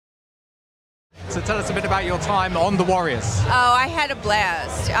So tell us a bit about your time on The Warriors. Oh, I had a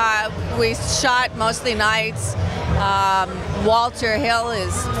blast. We shot mostly nights. Walter Hill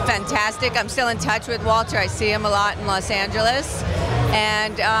is fantastic. I'm still in touch with Walter. I see him a lot in Los Angeles.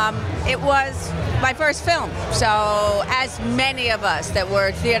 And it was my first film. So as many of us that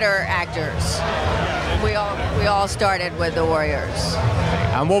were theater actors, we all started with The Warriors.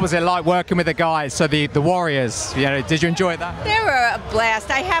 And what was it like working with the guys? So the Warriors, did you enjoy that? They were a blast.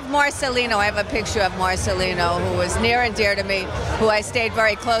 I have Marcelino. I have a picture of Marcelino, who was near and dear to me, who I stayed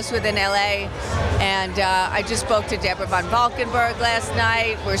very close with in LA. And I just spoke to Deborah von Valkenburg last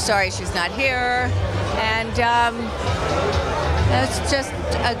night. We're sorry she's not here. And it was just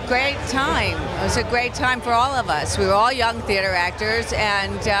a great time. It was a great time for all of us. We were all young theater actors,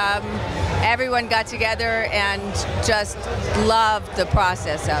 and everyone got together and just loved the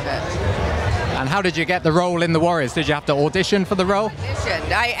process of it. And how did you get the role in The Warriors? Did you have to audition for the role?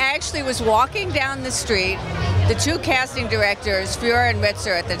 Auditioned. I actually was walking down the street. The two casting directors, Fuhrer and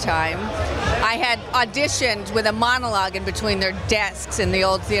Ritzer at the time, I had auditioned with a monologue in between their desks in the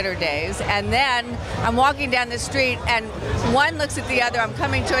old theater days. And then I'm walking down the street, and one looks at the other. I'm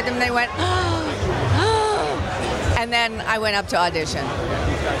coming toward them, and they went, oh. And then I went up to audition.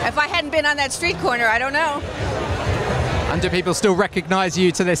 If I hadn't been on that street corner, I don't know. And do people still recognize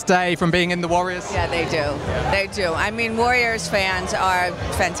you to this day from being in The Warriors? Yeah, they do. They do. I mean, Warriors fans are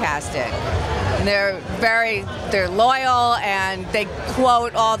fantastic. They're loyal, and they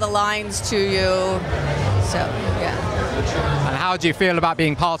quote all the lines to you. So, yeah. And how do you feel about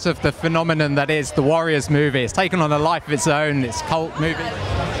being part of the phenomenon that is The Warriors movie? It's taken on a life of its own, it's a cult movie.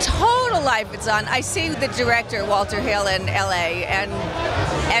 Total life it's on. I see the director, Walter Hill, in LA, and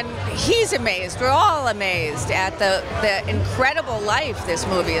he's amazed. We're all amazed at the incredible life this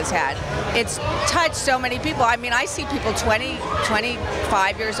movie has had. It's touched so many people. I mean, I see people 20,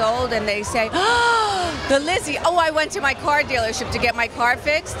 25 years old, and they say, oh, the Lizzie. Oh, I went to my car dealership to get my car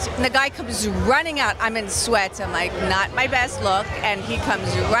fixed, and the guy comes running out. I'm in sweats. I'm like, not my best look, and he comes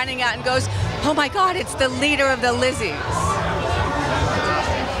running out and goes, oh my God, it's the leader of the Lizzies.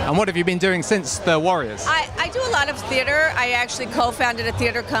 And what have you been doing since The Warriors? I do a lot of theater. I actually co-founded a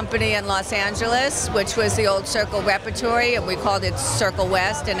theater company in Los Angeles, which was the old Circle Repertory, and we called it Circle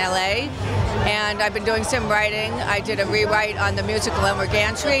West in LA. And I've been doing some writing. I did a rewrite on the musical Elmer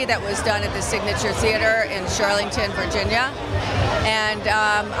Gantry that was done at the Signature Theater in Shirlington, Virginia. And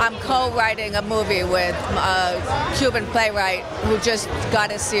I'm co-writing a movie with a Cuban playwright who just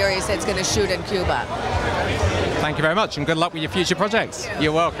got a series that's going to shoot in Cuba. Thank you very much, and good luck with your future projects.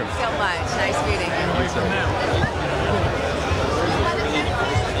 You're welcome. Thanks so much. Nice meeting you.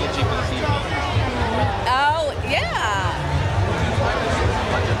 Oh, yeah.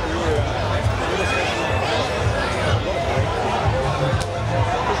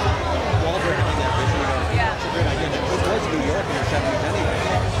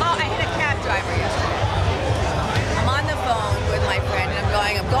 Oh, I hit a cab driver yesterday. I'm on the phone with my friend, and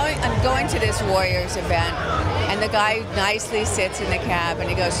I'm going to this Warriors event. And the guy nicely sits in the cab, and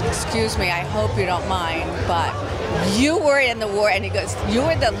he goes, excuse me, I hope you don't mind, but you were in the war. And he goes, you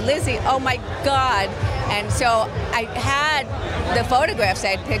were the Lizzie, oh my God. And so I had the photographs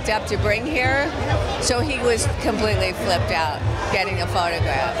I had picked up to bring here, so he was completely flipped out getting a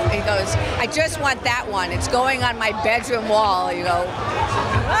photograph. He goes, I just want that one. It's going on my bedroom wall. You go,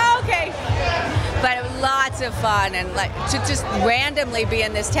 oh, okay. But it was lots of fun, and like to just randomly be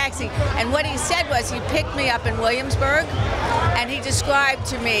in this taxi. And what he said was he picked me up in Williamsburg, and he described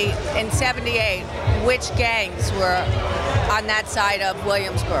to me in '78 which gangs were on that side of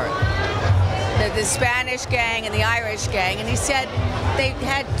Williamsburg. The Spanish gang and the Irish gang, and he said they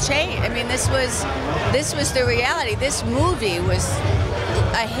had changed. I mean, this was the reality. This movie was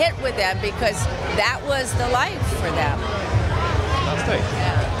a hit with them because that was the life for them. Fantastic.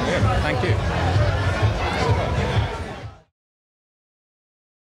 Yeah. Thank you.